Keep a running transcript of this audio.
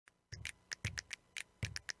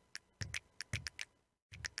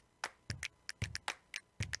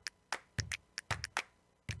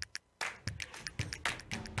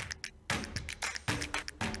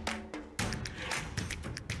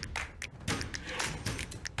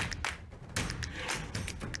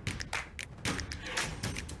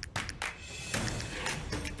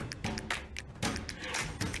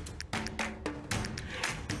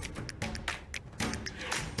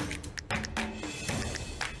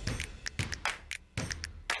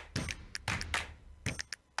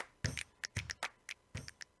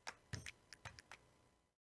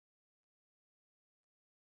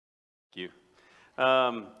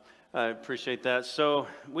I appreciate that. So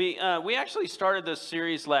we actually started this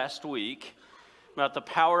series last week about the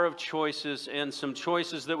power of choices and some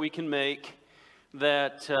choices that we can make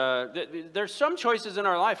that there's some choices in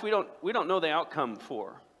our life we don't know the outcome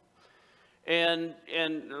for. And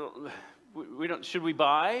we don't, should we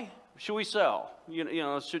buy? Should we sell?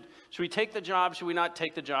 Should we take the job? Should we not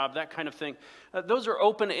take the job? That kind of thing. Those are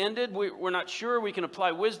open-ended. We're not sure. We can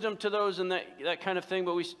apply wisdom to those and that kind of thing,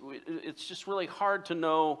 but it's just really hard to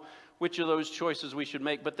know which of those choices we should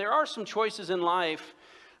make. But there are some choices in life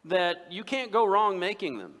that you can't go wrong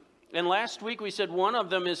making them. And last week we said one of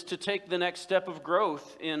them is to take the next step of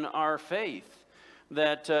growth in our faith.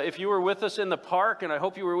 That if you were with us in the park, and I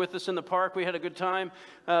hope you were with us in the park, we had a good time,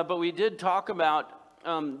 but we did talk about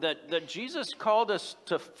that Jesus called us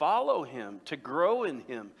to follow him, to grow in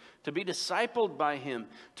him, to be discipled by him,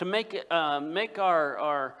 to make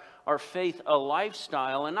our faith a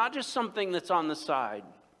lifestyle and not just something that's on the side.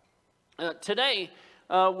 Today,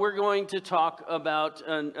 we're going to talk about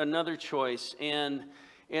another choice, and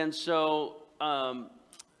so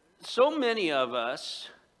many of us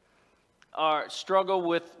struggle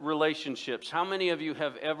with relationships. How many of you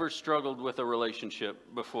have ever struggled with a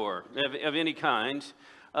relationship before, of any kind?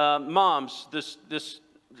 Moms,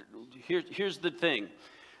 here's the thing.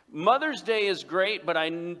 Mother's Day is great, but I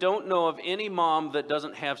don't know of any mom that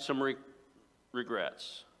doesn't have some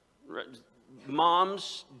regrets.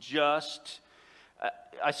 Moms just...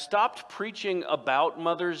 I stopped preaching about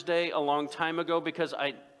Mother's Day a long time ago because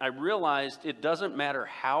I realized it doesn't matter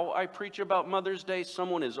how I preach about Mother's Day,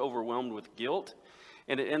 someone is overwhelmed with guilt,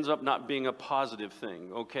 and it ends up not being a positive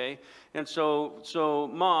thing, okay? And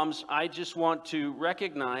so moms, I just want to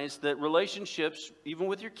recognize that relationships, even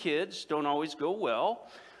with your kids, don't always go well.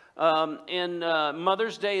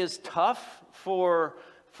 Mother's Day is tough for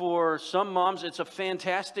some moms. It's a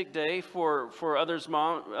fantastic day for other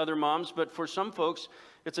moms, but for some folks,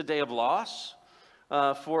 it's a day of loss.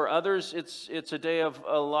 For others, it's a day of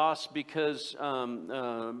loss because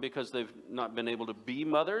they've not been able to be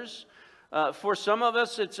mothers. For some of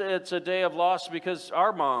us, it's a day of loss because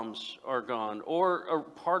our moms are gone, or a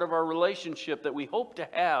part of our relationship that we hope to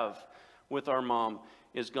have with our mom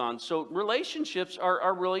is gone. So relationships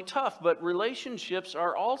are really tough, but relationships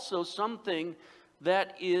are also something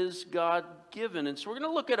that is God-given. And so we're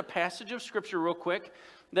going to look at a passage of Scripture real quick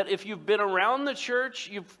that if you've been around the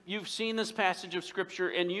church, you've seen this passage of Scripture,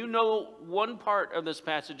 and you know one part of this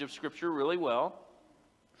passage of Scripture really well.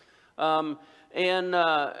 It's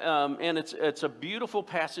a beautiful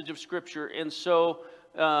passage of Scripture. And so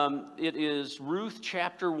it is Ruth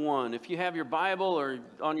chapter 1. If you have your Bible or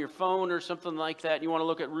on your phone or something like that, and you want to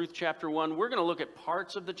look at Ruth chapter 1, we're going to look at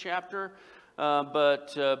parts of the chapter.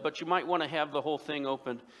 But you might want to have the whole thing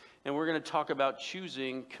open, and we're going to talk about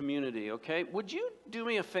choosing community, okay? Would you do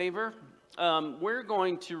me a favor? We're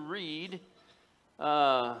going to read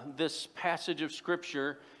this passage of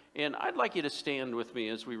Scripture, and I'd like you to stand with me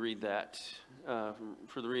as we read that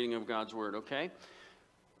for the reading of God's Word, okay?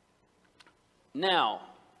 Now,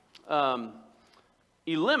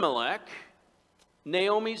 Elimelech,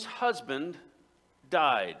 Naomi's husband,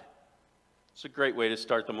 died. It's a great way to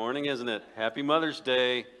start the morning, isn't it? Happy Mother's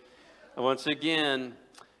Day once again.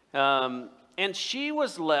 And she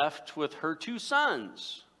was left with her 2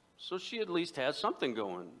 sons, so she at least has something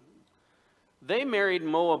going. They married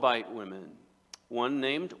Moabite women, one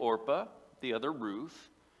named Orpah, the other Ruth.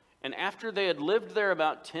 And after they had lived there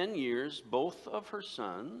about 10 years, both of her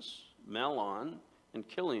sons, Mahlon and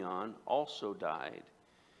Chilion, also died.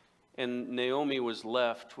 And Naomi was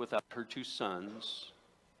left without her 2 sons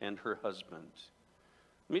and her husband.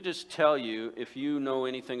 Let me just tell you, if you know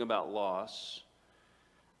anything about loss,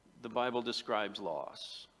 the Bible describes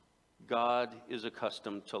loss. God is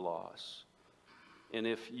accustomed to loss. And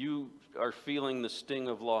if you are feeling the sting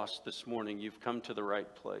of loss this morning, you've come to the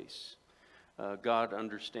right place. God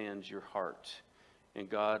understands your heart, and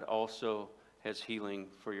God also has healing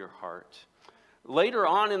for your heart. Later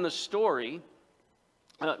on in the story,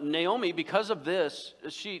 Naomi, because of this,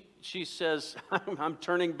 she says, I'm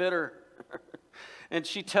turning bitter. And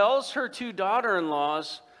she tells her 2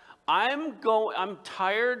 daughter-in-laws, I'm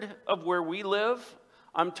tired of where we live.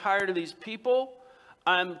 I'm tired of these people.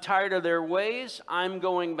 I'm tired of their ways. I'm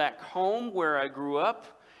going back home where I grew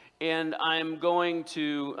up, and I'm going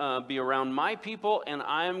to be around my people, and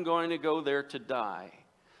I'm going to go there to die.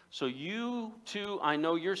 So you two, I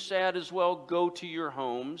know you're sad as well, go to your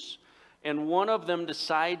homes. And one of them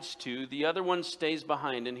decides to, the other one stays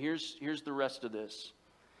behind. And here's the rest of this.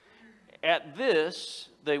 At this,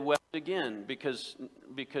 they wept again because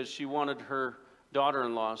she wanted her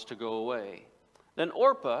daughter-in-laws to go away. Then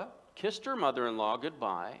Orpah kissed her mother-in-law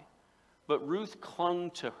goodbye, but Ruth clung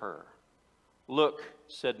to her. "Look,"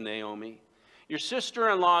 said Naomi, "your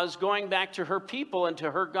sister-in-law is going back to her people and to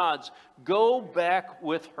her gods. Go back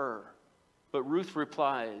with her." But Ruth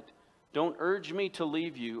replied, "Don't urge me to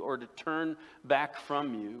leave you or to turn back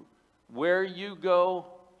from you. Where you go,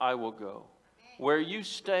 I will go. Where you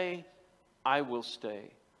stay, I will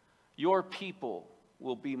stay. Your people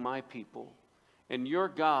will be my people, and your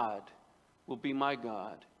God will be my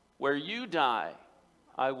God. Where you die,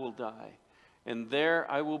 I will die, and there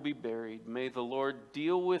I will be buried. May the Lord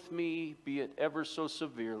deal with me, be it ever so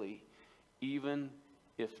severely, even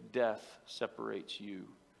if death separates you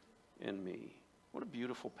and me." What a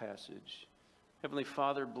beautiful passage. Heavenly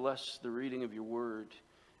Father, bless the reading of your word,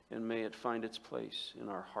 and may it find its place in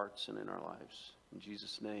our hearts and in our lives. In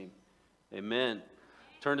Jesus' name, amen.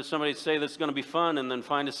 Turn to somebody and say, "This is going to be fun," and then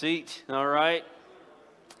find a seat. All right?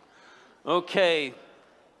 Okay.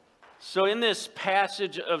 So in this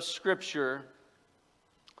passage of Scripture,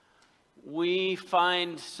 we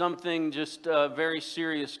find something just very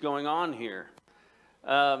serious going on here.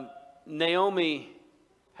 Naomi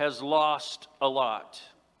has lost a lot.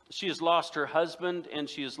 She has lost her husband, and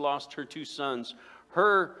she has lost her 2 sons.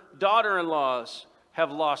 Her daughter-in-laws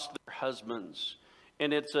have lost their husbands,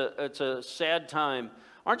 and it's a sad time.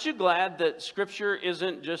 Aren't you glad that Scripture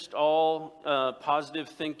isn't just all positive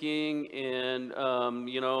thinking and,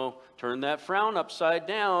 turn that frown upside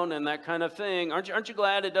down and that kind of thing? Aren't you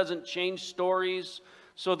glad it doesn't change stories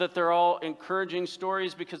so that they're all encouraging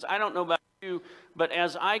stories? Because I don't know about you, but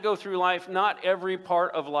as I go through life, not every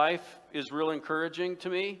part of life is real encouraging to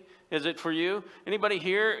me. Is it for you? Anybody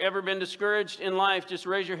here ever been discouraged in life? Just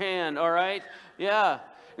raise your hand, all right? Yeah.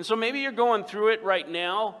 And so maybe you're going through it right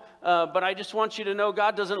now, but I just want you to know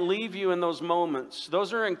God doesn't leave you in those moments.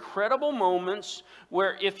 Those are incredible moments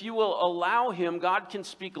where if you will allow Him, God can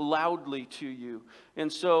speak loudly to you.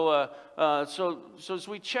 And so as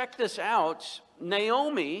we check this out,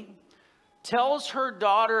 Naomi tells her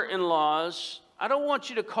daughter-in-laws, "I don't want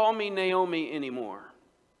you to call me Naomi anymore.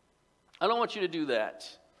 I don't want you to do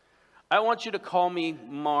that. I want you to call me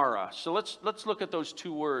Mara." So let's look at those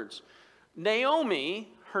 2 words. Naomi,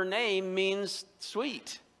 her name means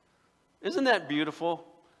sweet. Isn't that beautiful?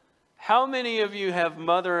 How many of you have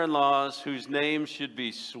mother-in-laws whose names should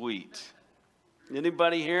be sweet?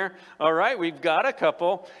 Anybody here? All right, we've got a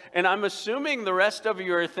couple. And I'm assuming the rest of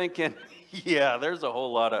you are thinking, yeah, there's a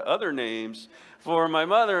whole lot of other names for my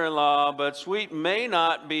mother-in-law, but sweet may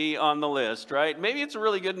not be on the list, right? Maybe it's a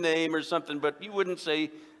really good name or something, but you wouldn't say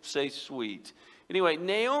sweet. Anyway,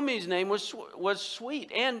 Naomi's name was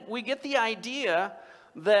sweet, and we get the idea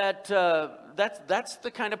that that's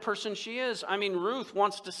the kind of person she is. I mean, Ruth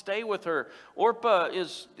wants to stay with her. Orpah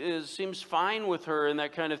seems fine with her and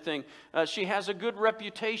that kind of thing. She has a good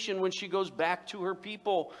reputation when she goes back to her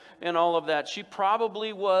people and all of that. She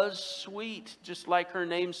probably was sweet, just like her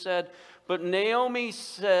name said. But Naomi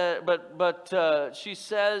said, she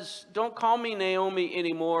says, "Don't call me Naomi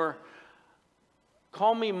anymore.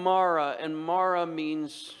 Call me Mara," and Mara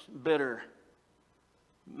means bitter.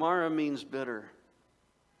 Mara means bitter.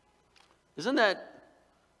 Isn't that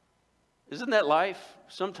life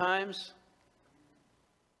sometimes?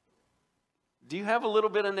 Do you have a little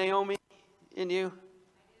bit of Naomi in you?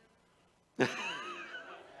 That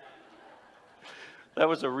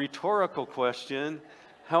was a rhetorical question.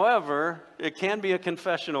 However, it can be a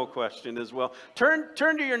confessional question as well. Turn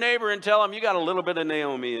to your neighbor and tell him you got a little bit of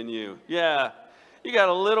Naomi in you. Yeah. You got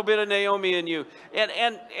a little bit of Naomi in you.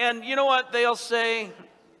 And you know what they'll say?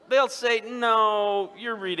 They'll say, "No,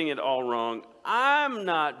 you're reading it all wrong. I'm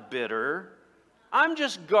not bitter. I'm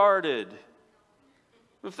just guarded."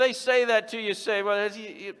 If they say that to you, say, "Well,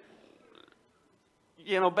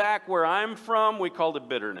 back where I'm from, we called it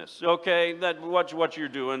bitterness." Okay, that's what you're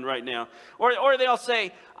doing right now. Or they'll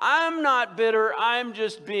say, "I'm not bitter. I'm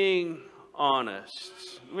just being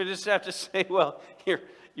honest." We just have to say, well,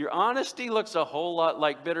 your honesty looks a whole lot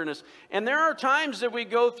like bitterness. And there are times that we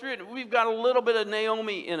go through it, we've got a little bit of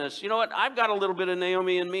Naomi in us. You know what? I've got a little bit of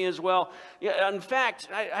Naomi in me as well. Yeah, in fact,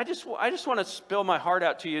 I just want to spill my heart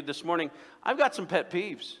out to you this morning. I've got some pet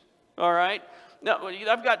peeves, all right? Now,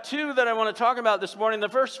 I've got 2 that I want to talk about this morning. The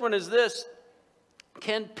first one is this.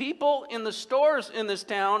 Can people in the stores in this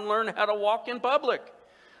town learn how to walk in public?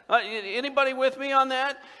 Anybody with me on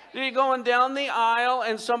that? You're going down the aisle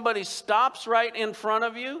and somebody stops right in front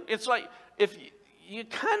of you. It's like if you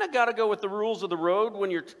kind of got to go with the rules of the road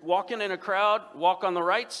when you're walking in a crowd. Walk on the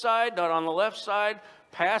right side, not on the left side.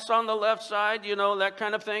 Pass on the left side, that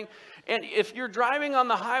kind of thing. And if you're driving on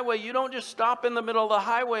the highway, you don't just stop in the middle of the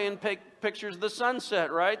highway and take pictures of the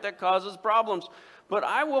sunset, right? That causes problems. But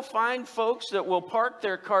I will find folks that will park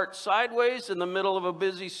their cart sideways in the middle of a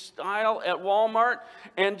busy aisle at Walmart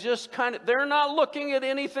and just they're not looking at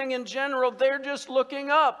anything in general, they're just looking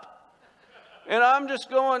up. And I'm just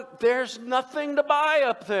going, there's nothing to buy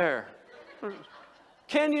up there.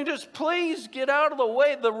 Can you just please get out of the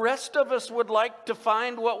way? The rest of us would like to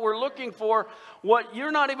find what we're looking for. What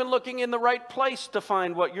you're not even looking in the right place to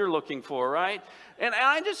find what you're looking for, right? And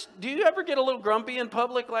do you ever get a little grumpy in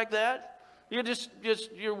public like that?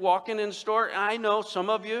 You're walking in the store. I know some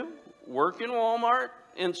of you work in Walmart,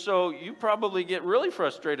 and so you probably get really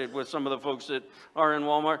frustrated with some of the folks that are in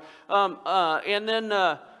Walmart.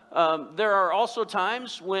 There are also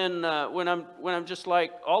times when I'm just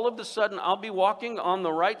like, all of a sudden I'll be walking on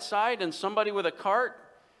the right side and somebody with a cart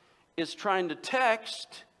is trying to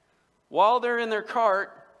text while they're in their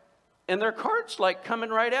cart, and their cart's like coming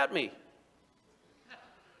right at me.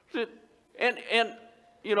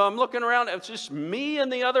 And I'm looking around, it's just me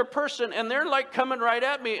and the other person, and they're like coming right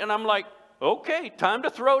at me, and I'm like, okay, time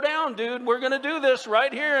to throw down, dude. We're going to do this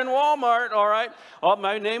right here in Walmart, all right?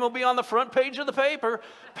 My name will be on the front page of the paper.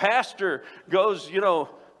 Pastor goes,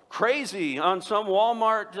 crazy on some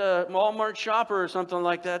Walmart shopper or something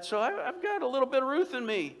like that. So I've got a little bit of Ruth in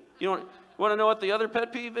me. You want to know what the other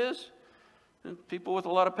pet peeve is? People with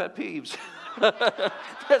a lot of pet peeves.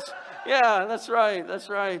 That's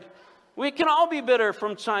right. We can all be bitter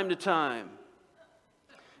from time to time.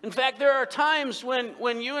 In fact, there are times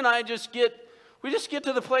when you and I just get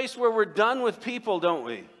to the place where we're done with people, don't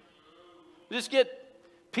we? We just get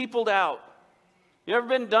peopled out. You ever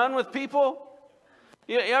been done with people?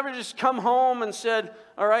 You ever just come home and said,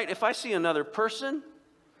 all right, if I see another person,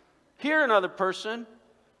 hear another person,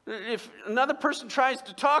 if another person tries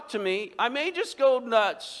to talk to me, I may just go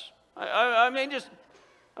nuts. I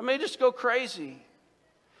may just go crazy.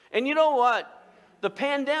 And you know what? The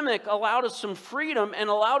pandemic allowed us some freedom and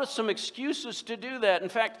allowed us some excuses to do that. In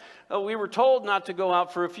fact, we were told not to go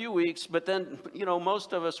out for a few weeks, but then,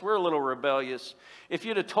 most of us were a little rebellious. If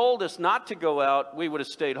you'd have told us not to go out, we would have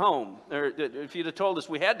stayed home. Or if you'd have told us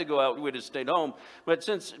we had to go out, we would have stayed home. But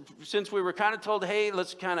since we were kind of told, hey,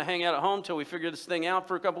 let's kind of hang out at home till we figure this thing out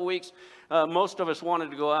for a couple of weeks, most of us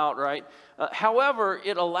wanted to go out, right? However,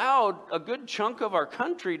 it allowed a good chunk of our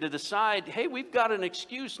country to decide, hey, we've got an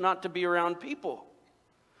excuse not to be around people.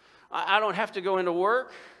 I don't have to go into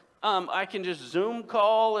work. I can just Zoom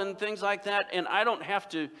call and things like that, and I don't have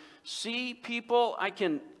to see people. I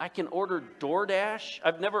can order DoorDash.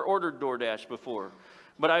 I've never ordered DoorDash before,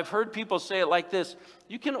 but I've heard people say it like this.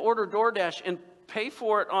 You can order DoorDash and pay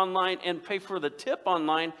for it online and pay for the tip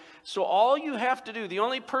online. So all you have to do, the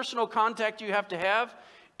only personal contact you have to have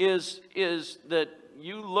is that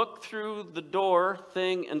you look through the door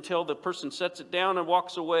thing until the person sets it down and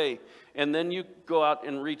walks away. And then you go out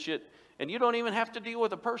and reach it. And you don't even have to deal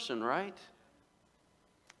with a person, right?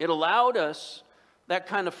 It allowed us that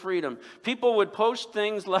kind of freedom. People would post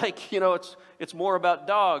things like, it's more about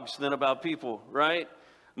dogs than about people, right?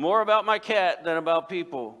 More about my cat than about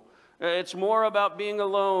people. It's more about being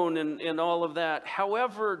alone and all of that.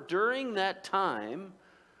 However, during that time,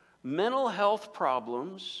 mental health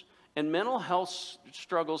problems and mental health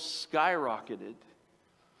struggles skyrocketed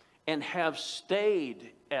and have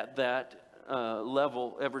stayed at that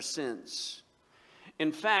level ever since.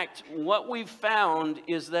 In fact, what we've found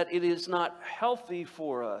is that it is not healthy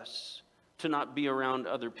for us to not be around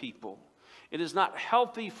other people. It is not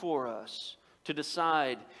healthy for us to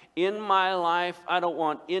decide, in my life, I don't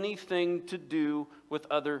want anything to do with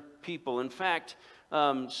other people. In fact,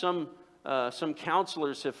 some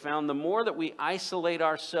counselors have found the more that we isolate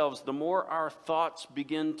ourselves, the more our thoughts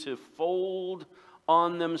begin to fold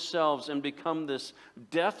on themselves and become this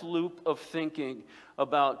death loop of thinking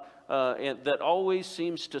about that always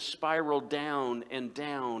seems to spiral down and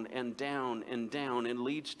down and down and down and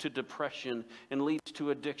leads to depression and leads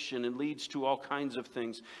to addiction and leads to all kinds of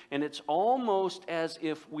things. And it's almost as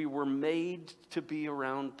if we were made to be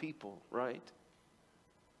around people, right?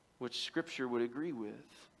 Which Scripture would agree with.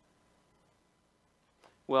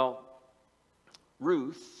 Well,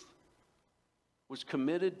 Ruth was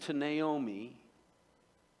committed to Naomi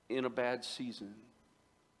in a bad season.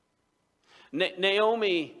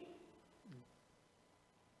 Naomi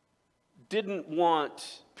didn't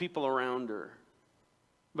want people around her.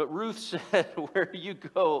 But Ruth said, where you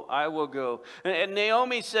go, I will go. And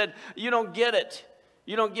Naomi said, you don't get it.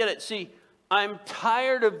 You don't get it. See, I'm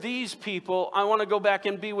tired of these people. I want to go back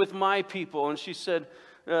and be with my people. And she said,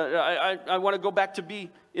 I want to go back to be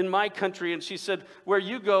in my country. And she said, where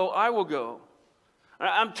you go, I will go.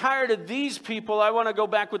 I'm tired of these people. I want to go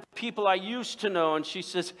back with the people I used to know. And she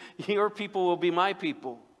says, your people will be my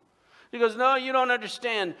people. He goes, no, you don't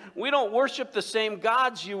understand. We don't worship the same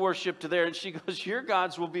gods you worshiped there. And she goes, your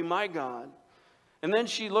gods will be my God. And then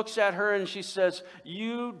she looks at her and she says,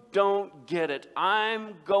 you don't get it.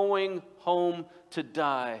 I'm going home to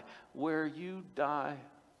die. Where you die,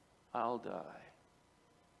 I'll die.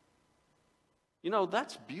 You know,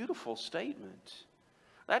 that's a beautiful statement.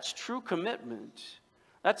 That's true commitment.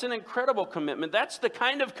 That's an incredible commitment. That's the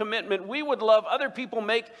kind of commitment we would love other people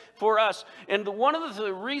make for us. And one of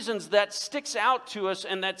the reasons that sticks out to us,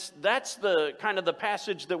 and that's the kind of the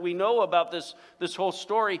passage that we know about this whole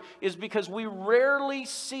story, is because we rarely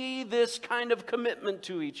see this kind of commitment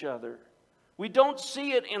to each other. We don't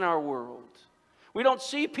see it in our world. We don't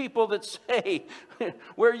see people that say,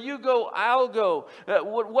 where you go, I'll go.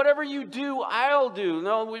 Whatever you do, I'll do.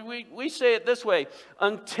 No, we say it this way.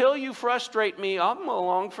 Until you frustrate me, I'm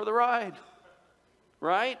along for the ride.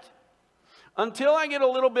 Right? Until I get a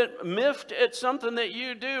little bit miffed at something that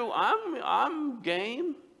you do, I'm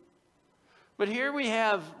game. But here we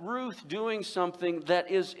have Ruth doing something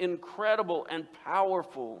that is incredible and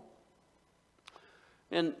powerful.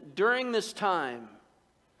 And during this time,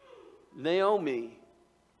 Naomi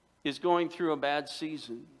is going through a bad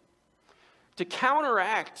season. To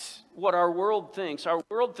counteract what our world thinks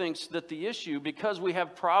that the issue, because we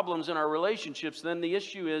have problems in our relationships, then the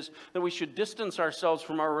issue is that we should distance ourselves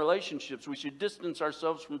from our relationships. We should distance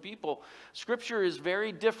ourselves from people. Scripture is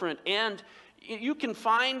very different. And you can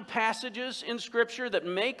find passages in Scripture that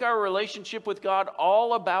make our relationship with God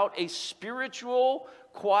all about a spiritual,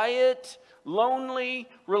 quiet, lonely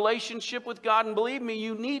relationship with God. And believe me,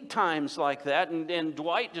 you need times like that. And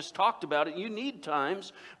Dwight just talked about it. You need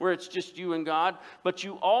times where it's just you and God. But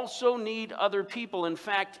you also need other people. In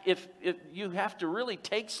fact, if you have to really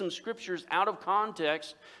take some scriptures out of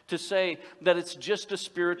context to say that it's just a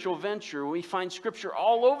spiritual venture. We find scripture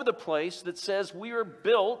all over the place that says we are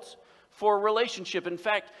built for relationship. In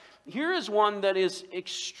fact, here is one that is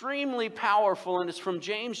extremely powerful, and it's from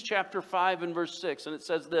James chapter 5 and verse 6. And it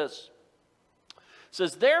says this. It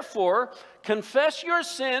says, therefore, confess your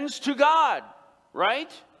sins to God, right?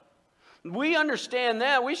 We understand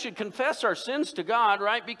that. We should confess our sins to God,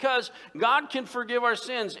 right? Because God can forgive our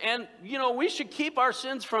sins. And, you know, we should keep our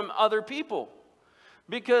sins from other people.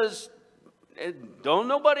 Because don't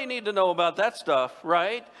nobody need to know about that stuff,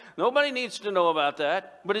 right? Nobody needs to know about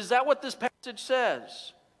that. But is that what this passage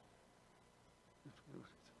says?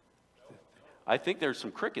 I think there's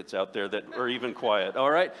some crickets out there that are even quiet,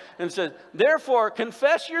 all right? And it says, therefore,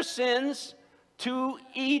 confess your sins to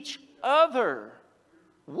each other.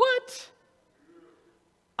 What?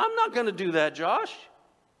 I'm not going to do that, Josh.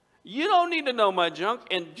 You don't need to know my junk.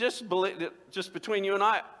 And just between you and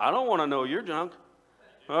I don't want to know your junk,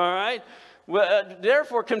 all right? Well,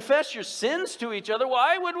 therefore, confess your sins to each other.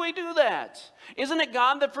 Why would we do that? Isn't it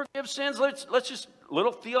God that forgives sins? Let's just,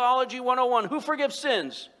 little theology 101. Who forgives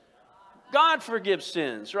sins? God forgives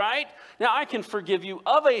sins, right? Now, I can forgive you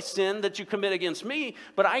of a sin that you commit against me,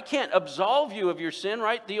 but I can't absolve you of your sin,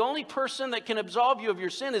 right? The only person that can absolve you of your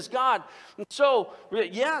sin is God. And so,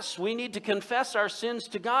 yes, we need to confess our sins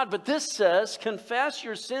to God, but this says, confess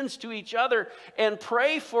your sins to each other and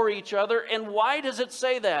pray for each other. And why does it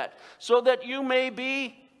say that? So that you may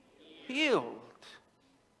be healed.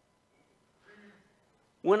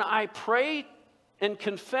 When I pray and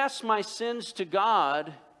confess my sins to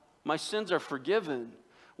God, my sins are forgiven,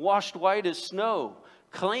 washed white as snow,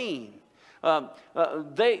 clean.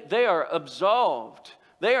 They are absolved.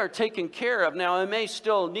 They are taken care of. Now, I may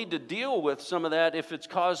still need to deal with some of that if it's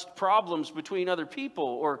caused problems between other people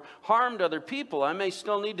or harmed other people. I may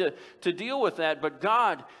still need to deal with that. But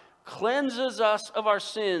God cleanses us of our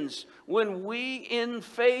sins. When we, in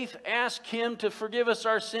faith, ask Him to forgive us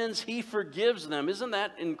our sins, He forgives them. Isn't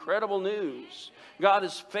that incredible news? God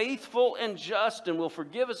is faithful and just and will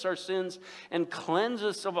forgive us our sins and cleanse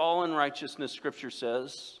us of all unrighteousness, Scripture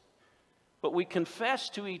says. But we confess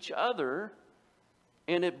to each other,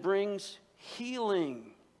 and it brings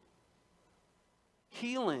healing.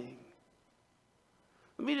 Healing.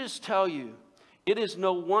 Let me just tell you, it is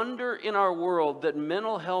no wonder in our world that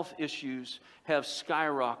mental health issues have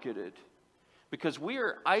skyrocketed. Because we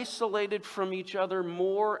are isolated from each other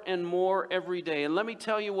more and more every day. And let me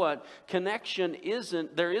tell you what,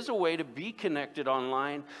 there is a way to be connected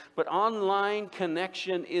online, but online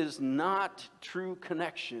connection is not true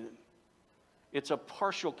connection. It's a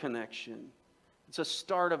partial connection. It's a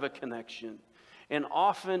start of a connection. And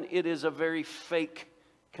often it is a very fake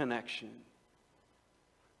connection.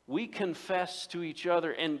 We confess to each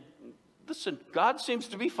other, and listen, God seems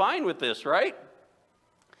to be fine with this, right?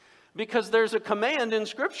 Because there's a command in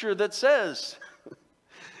Scripture that says,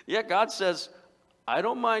 yeah, God says, I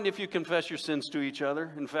don't mind if you confess your sins to each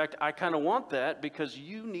other. In fact, I kind of want that because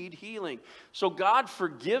you need healing. So God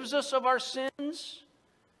forgives us of our sins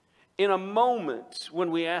in a moment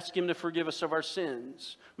when we ask Him to forgive us of our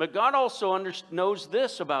sins. But God also knows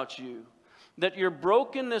this about you, that your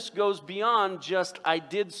brokenness goes beyond just, I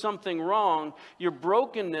did something wrong. Your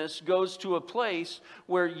brokenness goes to a place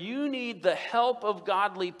where you need the help of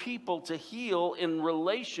godly people to heal in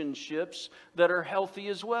relationships that are healthy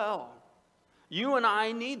as well. You and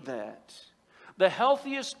I need that. The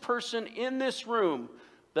healthiest person in this room,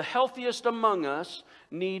 the healthiest among us,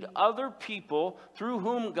 need other people through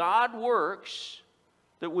whom God works,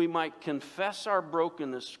 that we might confess our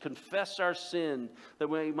brokenness, confess our sin, that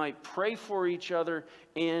we might pray for each other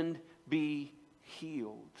and be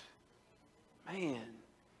healed. Man,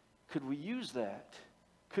 could we use that?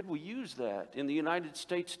 Could we use that in the United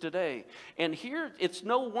States today? And here, it's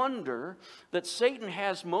no wonder that Satan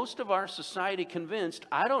has most of our society convinced,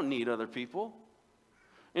 I don't need other people.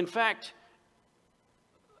 In fact,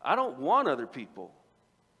 I don't want other people.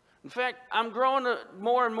 In fact, I'm growing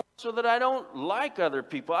more and more so that I don't like other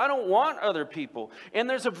people. I don't want other people. And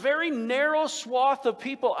there's a very narrow swath of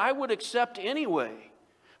people I would accept anyway,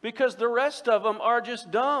 because the rest of them are just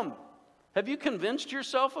dumb. Have you convinced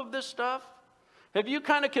yourself of this stuff? Have you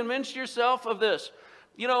kind of convinced yourself of this?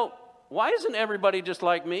 You know, why isn't everybody just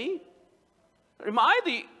like me?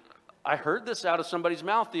 I heard this out of somebody's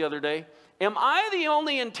mouth the other day. Am I the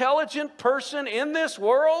only intelligent person in this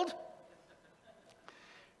world?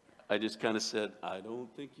 I just kind of said, I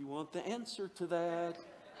don't think you want the answer to that.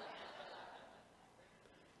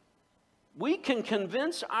 We can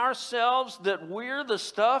convince ourselves that we're the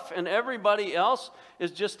stuff and everybody else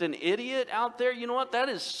is just an idiot out there. You know what? That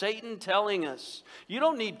is Satan telling us. You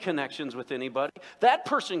don't need connections with anybody. That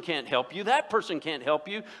person can't help you. That person can't help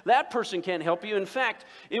you. That person can't help you. In fact,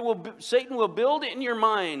 Satan will build in your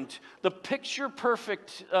mind the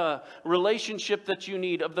picture-perfect relationship that you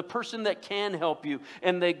need of the person that can help you.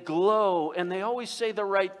 And they glow, and they always say the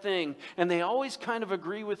right thing, and they always kind of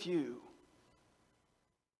agree with you.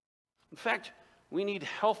 In fact, we need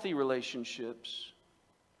healthy relationships.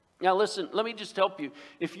 Now listen, let me just help you.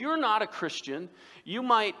 If you're not a Christian, you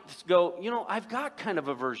might go, you know, I've got kind of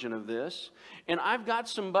a version of this, and I've got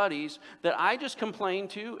some buddies that I just complain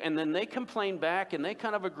to, and then they complain back, and they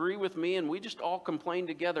kind of agree with me, and we just all complain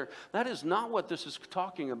together. That is not what this is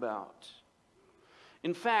talking about.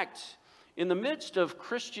 In fact, in the midst of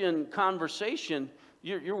Christian conversation,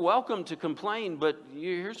 you're welcome to complain, but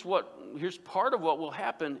here's part of what will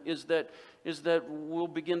happen is that we'll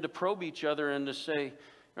begin to probe each other and to say,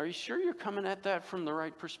 are you sure you're coming at that from the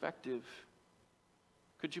right perspective?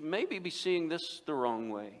 Could you maybe be seeing this the wrong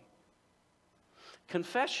way?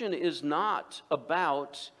 Confession is not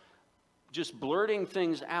about just blurting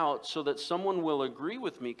things out so that someone will agree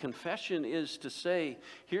with me. Confession is to say,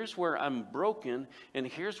 here's where I'm broken, and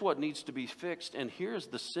here's what needs to be fixed, and here's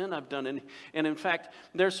the sin I've done. And in fact,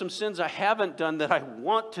 there's some sins I haven't done that I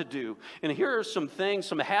want to do. And here are some things,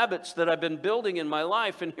 some habits that I've been building in my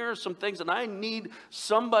life, and here are some things that I need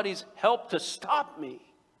somebody's help to stop me.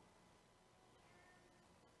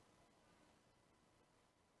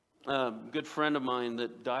 A good friend of mine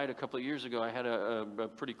that died a couple of years ago, I had a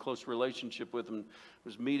pretty close relationship with him. I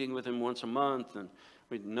was meeting with him once a month, and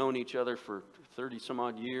we'd known each other for 30 some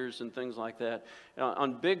odd years and things like that.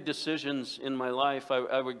 On big decisions in my life,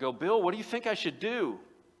 I would go, Bill, what do you think I should do?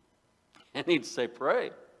 And he'd say,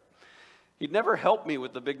 pray. He'd never help me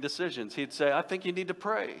with the big decisions. He'd say, I think you need to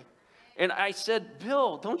pray. And I said,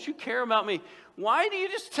 Bill, don't you care about me? Why do you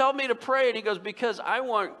just tell me to pray? And he goes, because I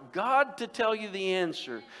want God to tell you the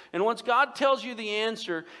answer. And once God tells you the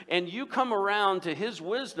answer and you come around to His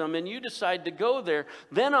wisdom and you decide to go there,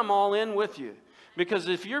 then I'm all in with you. Because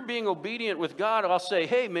if you're being obedient with God, I'll say,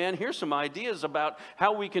 hey, man, here's some ideas about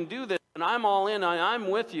how we can do this. And I'm all in, I'm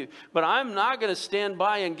with you. But I'm not going to stand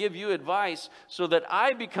by and give you advice so that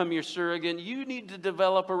I become your surrogate. You need to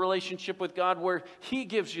develop a relationship with God where He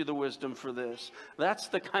gives you the wisdom for this. That's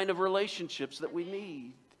the kind of relationships that we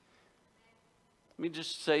need. Let me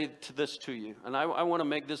just say this to you. And I want to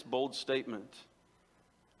make this bold statement.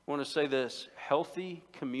 I want to say this. Healthy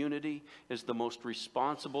community is the most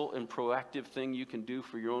responsible and proactive thing you can do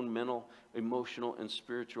for your own mental, emotional, and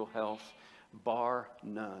spiritual health, bar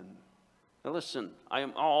none. Now listen, I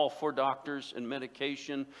am all for doctors and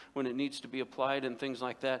medication when it needs to be applied and things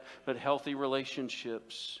like that, but healthy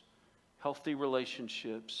relationships, healthy godly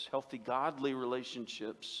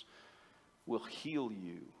relationships will heal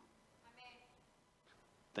you.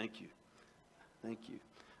 Thank you. Thank you.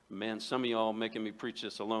 Man, some of y'all making me preach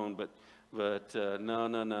this alone, but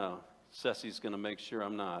no. Ceci's going to make sure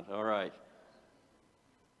I'm not. All right.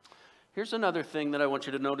 Here's another thing that I want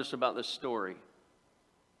you to notice about this story.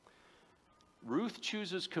 Ruth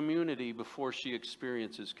chooses community before she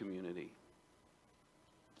experiences community.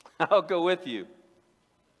 I'll go with you.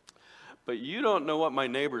 But you don't know what my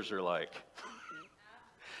neighbors are like.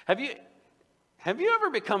 Have you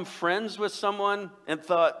ever become friends with someone and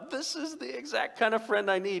thought, this is the exact kind of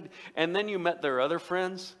friend I need? And then you met their other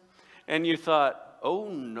friends and you thought, oh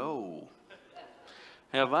no.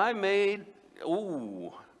 Have I made,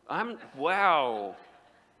 wow.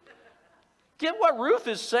 Get what Ruth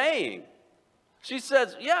is saying. She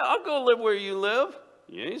says, yeah, I'll go live where you live.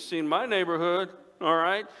 You ain't seen my neighborhood, all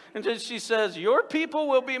right? And then she says, your people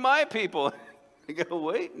will be my people. I go,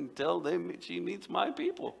 wait until she meets my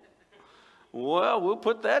people. Well, we'll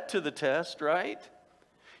put that to the test, right?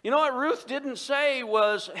 You know what Ruth didn't say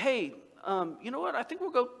was, hey, you know what? I think we'll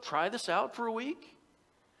go try this out for a week.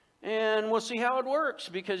 And we'll see how it works.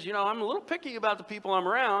 Because, you know, I'm a little picky about the people I'm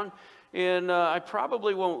around. And I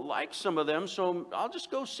probably won't like some of them, so I'll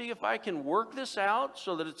just go see if I can work this out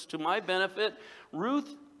so that it's to my benefit.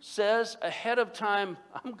 Ruth says ahead of time,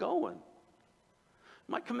 I'm going.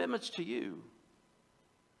 My commitment's to you.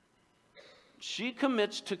 She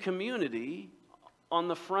commits to community on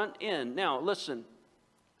the front end. Now, listen,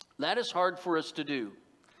 that is hard for us to do.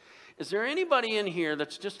 Is there anybody in here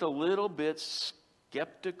that's just a little bit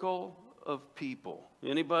skeptical of people?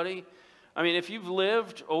 Anybody? I mean, if you've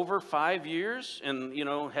lived over 5 years and, you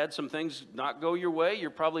know, had some things not go your way, you're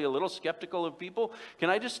probably a little skeptical of people. Can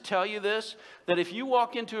I just tell you this? That if you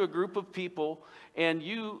walk into a group of people and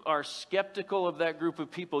you are skeptical of that group of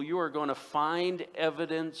people, you are going to find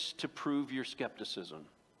evidence to prove your skepticism.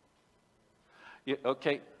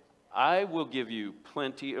 Okay, I will give you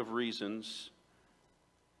plenty of reasons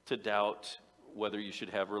to doubt whether you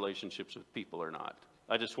should have relationships with people or not.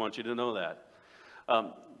 I just want you to know that.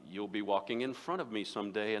 You'll be walking in front of me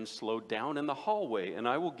someday and slow down in the hallway, and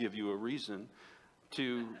I will give you a reason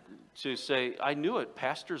to say, I knew it.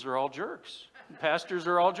 Pastors are all jerks. Pastors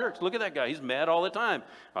are all jerks. Look at that guy. He's mad all the time.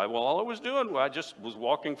 All I was doing, I just was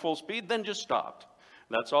walking full speed, then just stopped.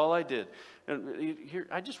 That's all I did. And here,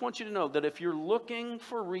 I just want you to know that if you're looking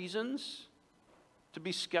for reasons to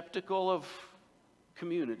be skeptical of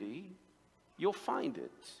community, you'll find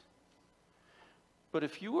it. But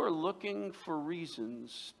if you are looking for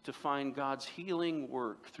reasons to find God's healing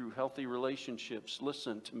work through healthy relationships,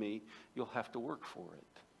 listen to me, you'll have to work for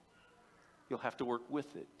it. You'll have to work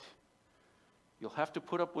with it. You'll have to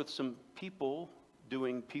put up with some people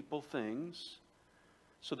doing people things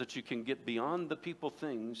so that you can get beyond the people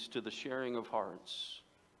things to the sharing of hearts.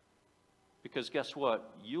 Because guess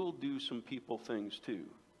what? You'll do some people things too.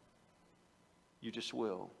 You just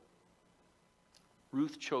will.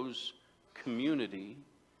 Ruth chose community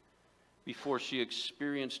before she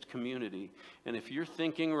experienced community. And if you're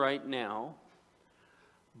thinking right now,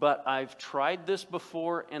 but I've tried this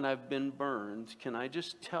before and I've been burned, can I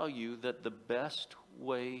just tell you that the best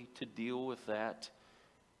way to deal with that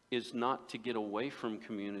is not to get away from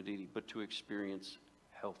community, but to experience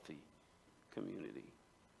healthy community.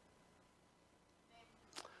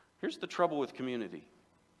 Here's the trouble with community.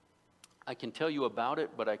 I can tell you about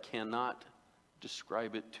it, but I cannot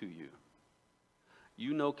describe it to you.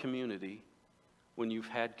 You know community when you've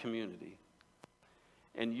had community.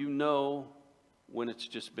 And you know when it's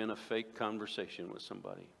just been a fake conversation with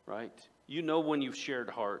somebody, right? You know when you've shared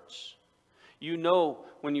hearts. You know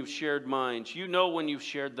when you've shared minds. You know when you've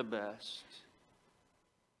shared the best.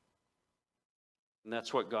 And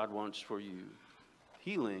that's what God wants for you.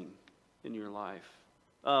 Healing in your life.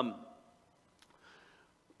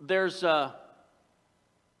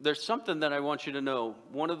 There's something that I want you to know.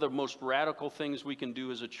 One of the most radical things we can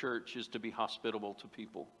do as a church is to be hospitable to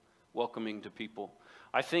people, welcoming to people.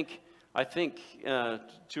 I think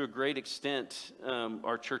to a great extent,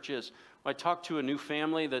 our church is. I talked to a new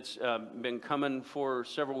family that's been coming for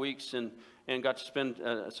several weeks and got to spend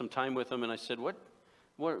some time with them. And I said, what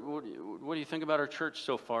do you think about our church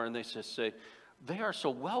so far? And they say, they are so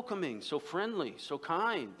welcoming, so friendly, so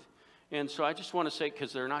kind. And so I just want to say,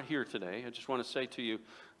 because they're not here today, I just want to say to you,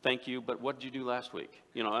 thank you, but what did you do last week?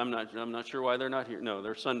 You know, I'm not sure why they're not here. No,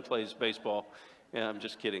 their son plays baseball. Yeah, I'm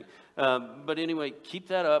just kidding. But anyway, keep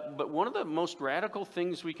that up. But one of the most radical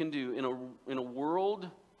things we can do in a world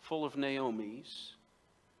full of Naomis,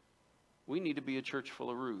 we need to be a church full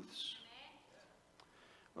of Ruths.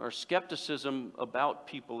 Our skepticism about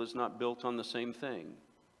people is not built on the same thing.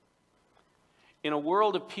 In a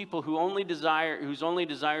world of people whose only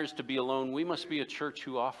desires to be alone, we must be a church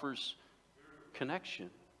who offers connection,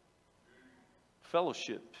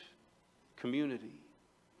 fellowship, community.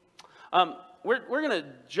 we're going to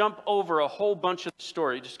jump over a whole bunch of the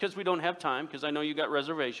story just because we don't have time, because I know you got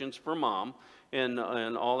reservations for Mom and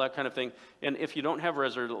all that kind of thing. And if you don't have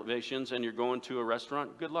reservations and you're going to a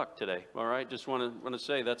restaurant, good luck today, all right? Just want to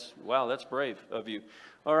say that's brave of you.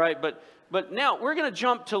 All right, but now we're going to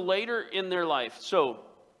jump to later in their life. So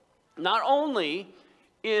not only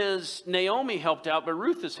is Naomi helped out, but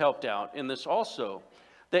Ruth is helped out in this also.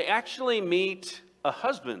 They actually meet a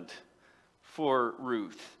husband for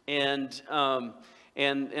Ruth, and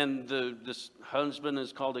this husband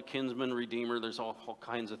is called a kinsman redeemer. There's all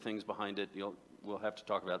kinds of things behind it. We'll have to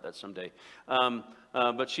talk about that someday.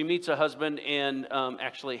 But she meets a husband and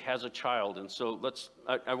actually has a child, and so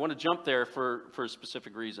I want to jump there for a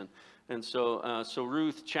specific reason. And so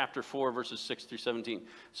Ruth chapter 4 verses 6 through 17.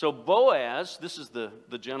 So Boaz, this is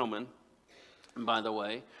the gentleman, by the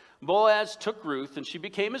way. Boaz took Ruth, and she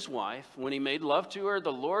became his wife. When he made love to her,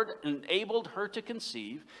 the Lord enabled her to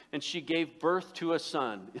conceive, and she gave birth to a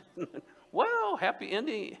son. Wow, happy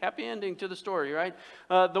ending to the story, right?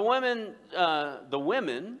 The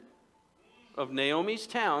women of Naomi's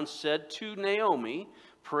town said to Naomi,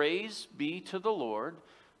 "Praise be to the Lord,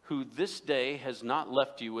 who this day has not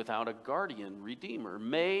left you without a guardian redeemer.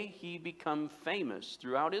 May he become famous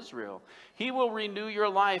throughout Israel. He will renew your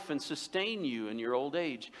life and sustain you in your old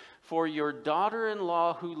age. For your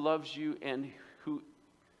daughter-in-law who loves you and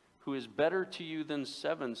who is better to you than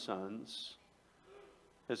 7 sons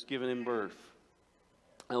has given him birth."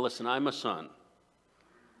 Now listen, I'm a son.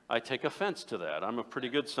 I take offense to that. I'm a pretty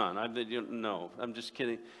good son. No, I'm just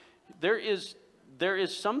kidding. There is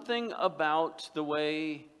something about the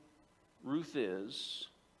way Ruth is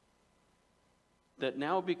that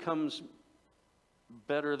now becomes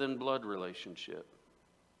better than blood relationship.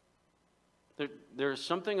 There's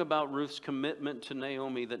something about Ruth's commitment to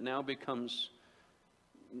Naomi that now becomes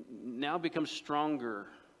stronger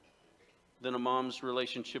than a mom's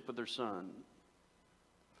relationship with her son.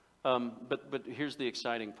 But here's the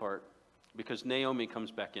exciting part, because Naomi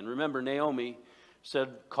comes back in. Remember, Naomi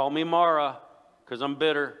said, "Call me Mara, because I'm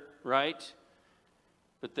bitter," right?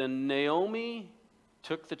 But then Naomi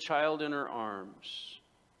took the child in her arms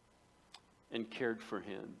and cared for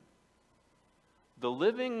him. The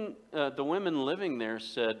women living there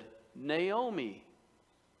said, "Naomi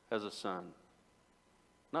has a son."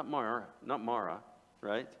 Not Mara,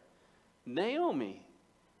 right? Naomi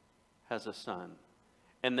has a son.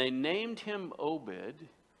 And they named him Obed,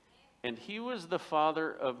 and he was the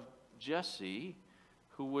father of Jesse,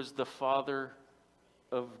 who was the father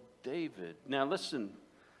of David. Now listen,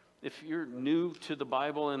 if you're new to the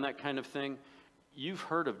Bible and that kind of thing, you've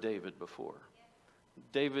heard of David before.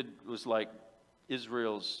 David was like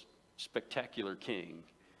Israel's spectacular king.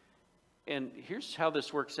 And here's how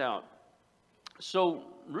this works out. So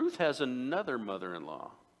Ruth has another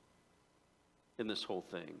mother-in-law in this whole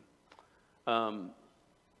thing.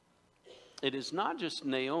 It is not just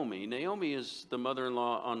Naomi. Naomi is the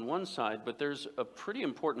mother-in-law on one side, but there's a pretty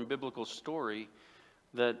important biblical story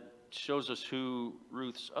that shows us who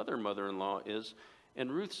Ruth's other mother-in-law is.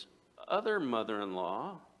 And Ruth's other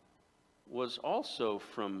mother-in-law was also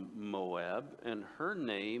from Moab, and her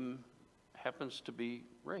name happens to be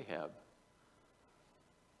Rahab,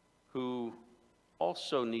 who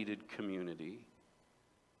also needed community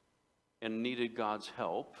and needed God's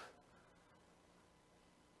help,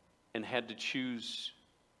 and had to choose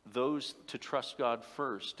those to trust God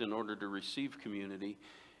first in order to receive community.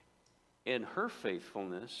 And her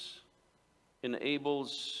faithfulness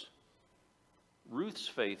enables Ruth's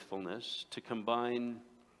faithfulness to combine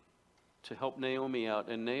to help Naomi out.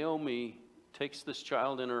 And Naomi takes this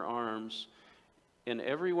child in her arms, and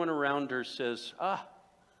everyone around her says,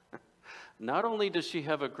 not only does she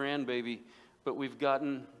have a grandbaby, but we've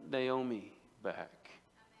gotten Naomi back.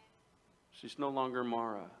 She's no longer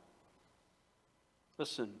Mara.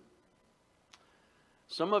 Listen,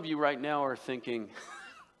 some of you right now are thinking,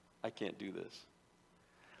 I can't do this.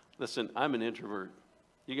 Listen, I'm an introvert.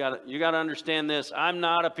 You got to understand this. I'm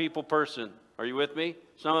not a people person. Are you with me?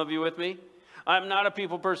 Some of you with me? I'm not a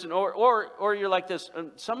people person. Or you're like this.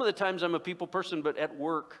 Some of the times I'm a people person, but at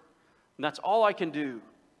work. And that's all I can do.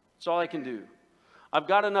 That's all I can do. I've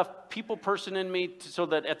got enough people person in me so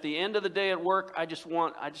that at the end of the day at work, I just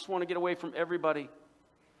want to get away from everybody.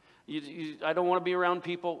 I don't want to be around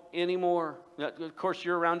people anymore. Of course,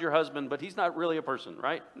 you're around your husband, but he's not really a person,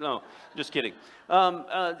 right? No, just kidding. Let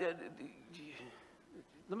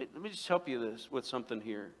me just help you with something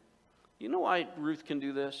here. You know why Ruth can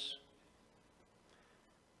do this?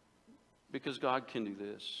 Because God can do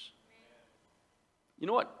this. You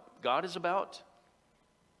know what God is about?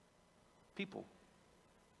 People.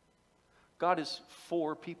 God is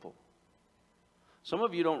for people. Some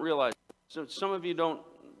of you don't realize. So some of you don't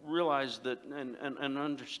realize that and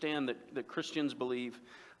understand that Christians believe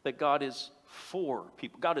that God is for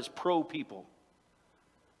people. God is pro people.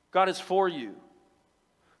 God is for you.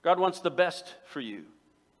 God wants the best for you.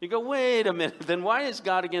 You go, wait a minute, then why is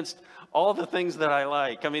God against all the things that I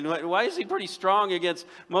like? I mean, why is he pretty strong against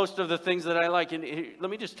most of the things that I like? And let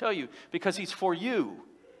me just tell you, because he's for you.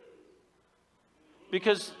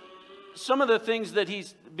 Because some of the things that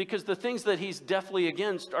he's deathly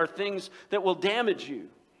against are things that will damage you,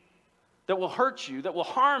 that will hurt you, that will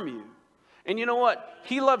harm you. And you know what?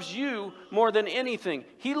 He loves you more than anything.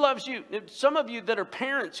 He loves you. Some of you that are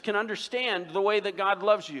parents can understand the way that God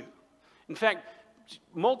loves you. In fact,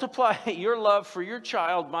 multiply your love for your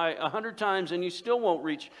child by 100 times and you still won't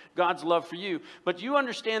reach God's love for you. But you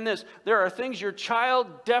understand this. There are things your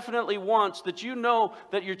child definitely wants that you know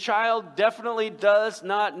that your child definitely does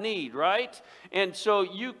not need, right? And so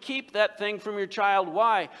you keep that thing from your child.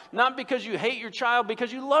 Why? Not because you hate your child,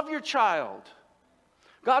 because you love your child.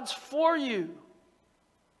 God's for you.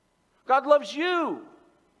 God loves you.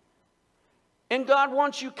 And God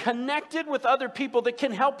wants you connected with other people that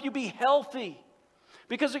can help you be healthy.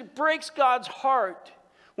 Because it breaks God's heart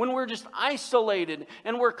when we're just isolated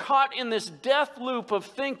and we're caught in this death loop of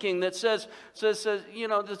thinking that says, you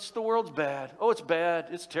know, the world's bad. Oh, it's bad.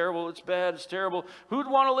 It's terrible. It's bad. It's terrible. Who'd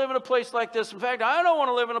want to live in a place like this? In fact, I don't want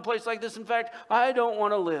to live in a place like this. In fact, I don't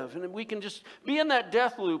want to live. And we can just be in that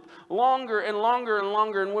death loop longer and longer and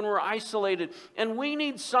longer. And when we're isolated, and we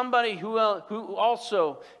need somebody who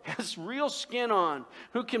also has real skin on,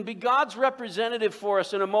 who can be God's representative for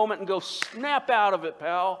us in a moment and go, snap out of it,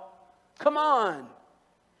 pal. Come on.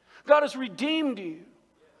 God has redeemed you.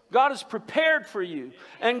 God has prepared for you.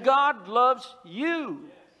 And God loves you.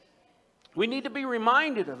 We need to be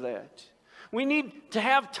reminded of that. We need to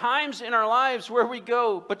have times in our lives where we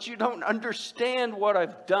go, but you don't understand what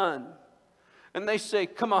I've done. And they say,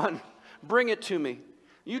 come on, bring it to me.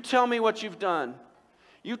 You tell me what you've done.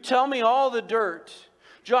 You tell me all the dirt.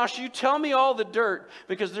 Josh, you tell me all the dirt,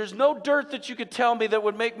 because there's no dirt that you could tell me that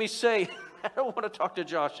would make me say, I don't want to talk to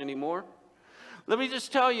Josh anymore. Let me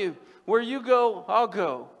just tell you, where you go, I'll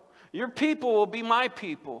go. Your people will be my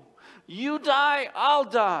people. You die, I'll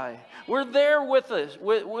die. We're there with us,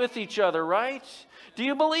 with each other, right? Do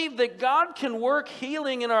you believe that God can work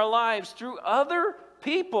healing in our lives through other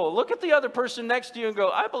people? Look at the other person next to you and go,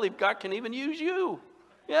 I believe God can even use you.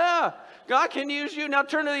 Yeah, God can use you. Now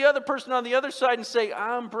turn to the other person on the other side and say,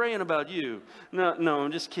 I'm praying about you. No,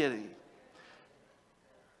 I'm just kidding.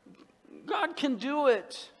 God can do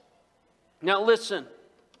it. Now listen,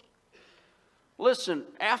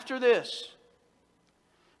 after this,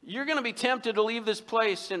 you're going to be tempted to leave this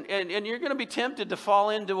place, and you're going to be tempted to fall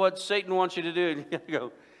into what Satan wants you to do. And you're going to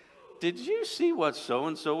go, did you see what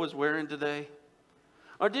so-and-so was wearing today?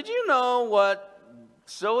 Or did you know what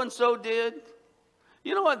so-and-so did?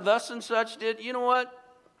 You know what thus and such did? You know what?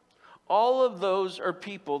 All of those are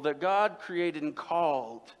people that God created and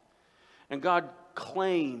called, and God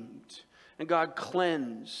claimed, and God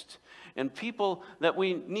cleansed. And people that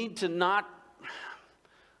we need to not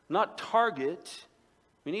target,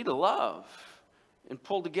 we need to love and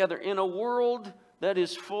pull together in a world that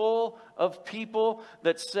is full of people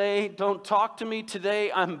that say, don't talk to me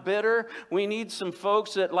today, I'm bitter. We need some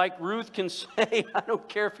folks that, like Ruth, can say, I don't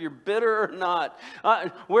care if you're bitter or not.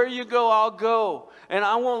 Where you go, I'll go, and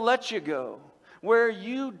I won't let you go. Where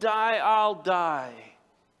you die, I'll die.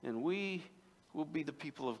 And we will be the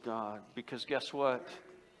people of God, because guess what?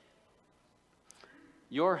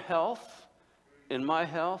 Your health and my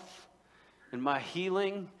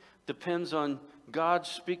healing depends on God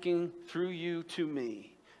speaking through you to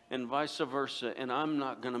me, and vice versa. And I'm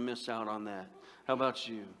not going to miss out on that. How about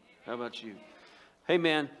you? How about you? Hey,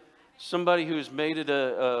 man, somebody who's made it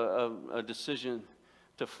a decision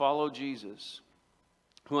to follow Jesus,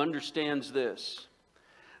 who understands this,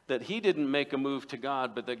 that he didn't make a move to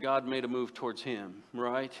God, but that God made a move towards him,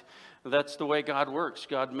 right? That's the way God works.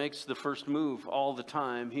 God makes the first move all the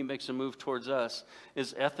time. He makes a move towards us.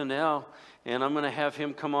 Is Ethanel, and I'm going to have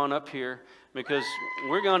him come on up here, because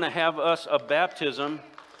we're going to have us a baptism.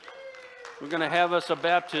 We're going to have us a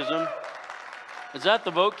baptism. Is that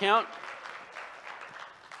the vote count?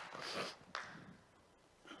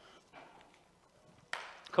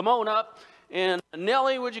 Come on up. And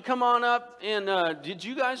Nellie, would you come on up? And did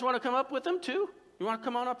you guys want to come up with them too? You want to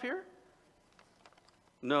come on up here?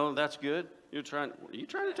 No, that's good. Are you trying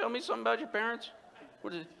to tell me something about your parents?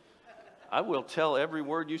 I will tell every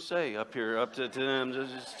word you say up here, up to them,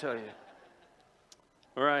 just tell you.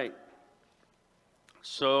 All right.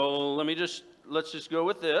 So let's just go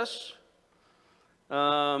with this.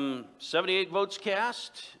 78 votes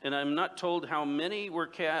cast, and I'm not told how many were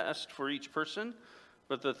cast for each person,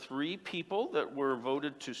 but the 3 people that were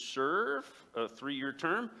voted to serve a 3-year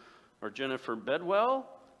term are Jennifer Bedwell,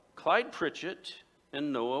 Clyde Pritchett,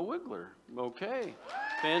 and Noah Wigler. Okay,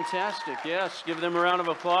 fantastic. Yes, give them a round of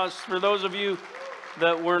applause. For those of you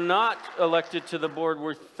that were not elected to the board,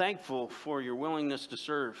 we're thankful for your willingness to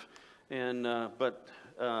serve. And but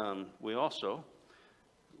we also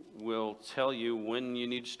will tell you when you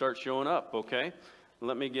need to start showing up, okay?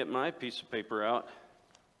 Let me get my piece of paper out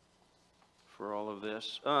for all of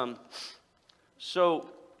this. So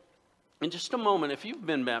in just a moment, if you've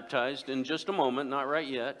been baptized, in just a moment, not right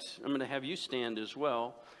yet, I'm going to have you stand as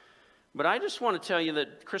well. But I just want to tell you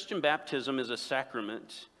that Christian baptism is a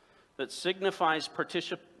sacrament that signifies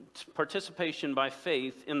participation by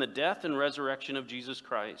faith in the death and resurrection of Jesus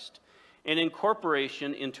Christ and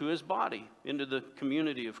incorporation into his body, into the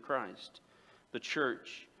community of Christ, the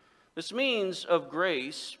church. This means of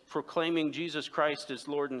grace proclaiming Jesus Christ as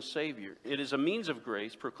Lord and Savior. It is a means of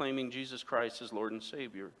grace proclaiming Jesus Christ as Lord and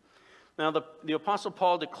Savior. Now, the Apostle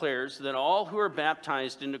Paul declares that all who are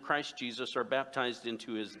baptized into Christ Jesus are baptized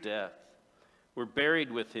into his death. We're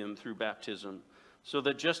buried with him through baptism, so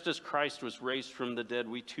that just as Christ was raised from the dead,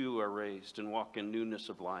 we too are raised and walk in newness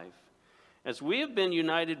of life. As we have been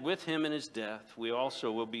united with him in his death, we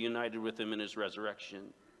also will be united with him in his resurrection.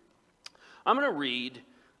 I'm going to read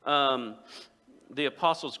the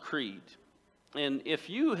Apostles' Creed. And if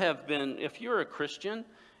you're a Christian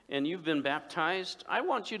and you've been baptized, I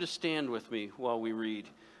want you to stand with me while we read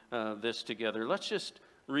this together. Let's just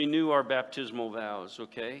renew our baptismal vows,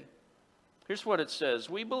 okay? Here's what it says.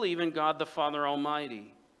 We believe in God the Father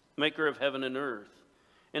Almighty, maker of heaven and earth,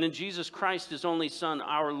 and in Jesus Christ, his only Son,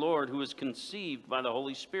 our Lord, who was conceived by the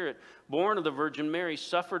Holy Spirit, born of the Virgin Mary,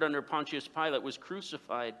 suffered under Pontius Pilate, was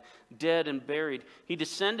crucified, dead, and buried. He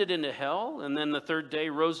descended into hell, and then the 3rd day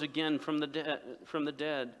rose again from the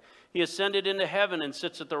dead. He ascended into heaven and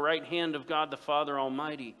sits at the right hand of God the Father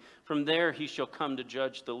Almighty. From there he shall come to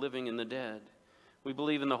judge the living and the dead. We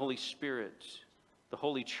believe in the Holy Spirit, the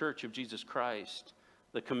Holy Church of Jesus Christ,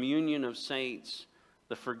 the communion of saints,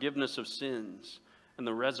 the forgiveness of sins, and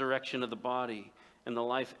the resurrection of the body, and the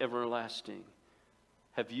life everlasting.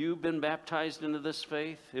 Have you been baptized into this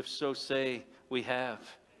faith? If so, say, we have.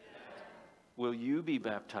 Will you be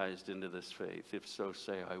baptized into this faith? If so,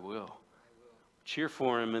 say, I will. Cheer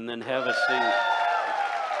for him and then have a seat.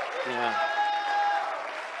 Yeah.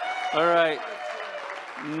 All right.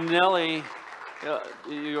 Nellie,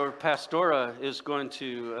 your pastora, is going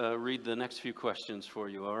to read the next few questions for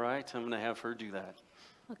you, all right? I'm going to have her do that.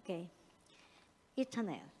 Okay.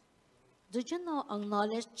 Eternal, do you now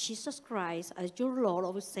acknowledge Jesus Christ as your Lord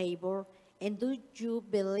or Savior, and do you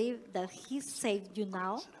believe that he saved you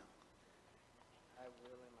now? I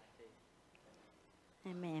will in my faith.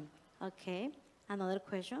 Amen. Okay. Another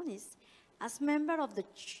question is, as member of the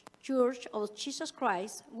Church of Jesus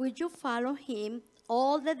Christ, will you follow him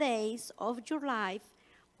all the days of your life,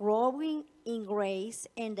 growing in grace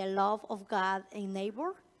and the love of God and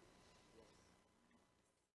neighbor?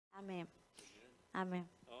 Amen. Amen.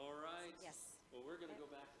 All right. Yes. Well, we're going to go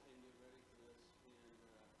back and get ready for this.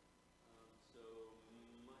 And so,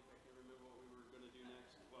 Mike, I can't remember what we were going to do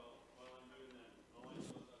next. Well, while I'm doing that, all I know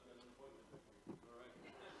is I've got an appointment with you. All right.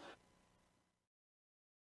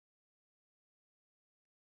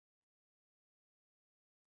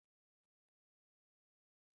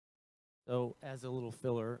 So, as a little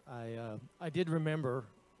filler, I did remember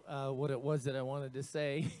what it was that I wanted to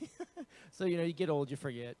say. So, you get old, you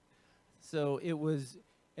forget. So it was,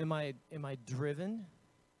 am I driven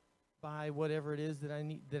by whatever it is that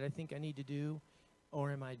I think I need to do,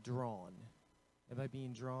 or am I drawn? Am I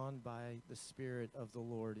being drawn by the Spirit of the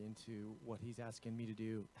Lord into what he's asking me to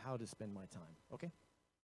do, how to spend my time? Okay?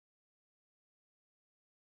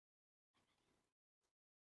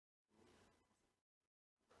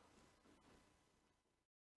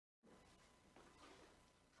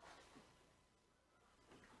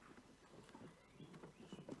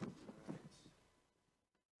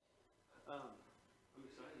 I'm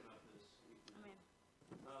excited about this. Amen.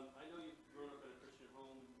 I know you've grown up in a Christian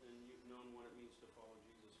home and you've known what it means to follow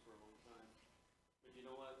Jesus for a long time. But you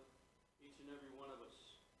know what? Each and every one of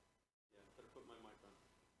us, better put my mic on.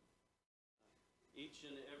 Each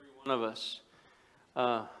and every one of us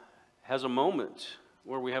has a moment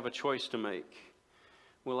where we have a choice to make.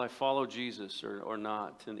 Will I follow Jesus or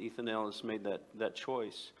not? And Ethan Ellis made that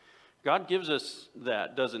choice. God gives us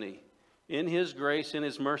that, doesn't he? In his grace, in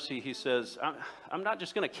his mercy, he says, I'm not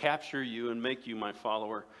just going to capture you and make you my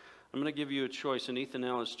follower. I'm going to give you a choice. And Ethan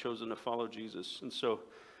L has chosen to follow Jesus. And so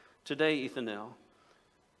today, Ethan L,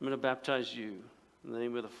 I'm going to baptize you in the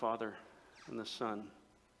name of the Father and the Son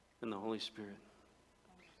and the Holy Spirit.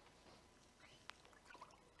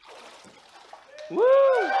 Woo!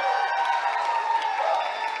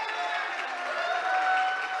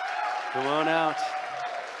 Come on out.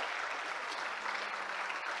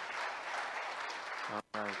 All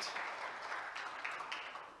right.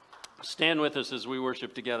 Stand with us as we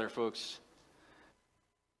worship together, folks.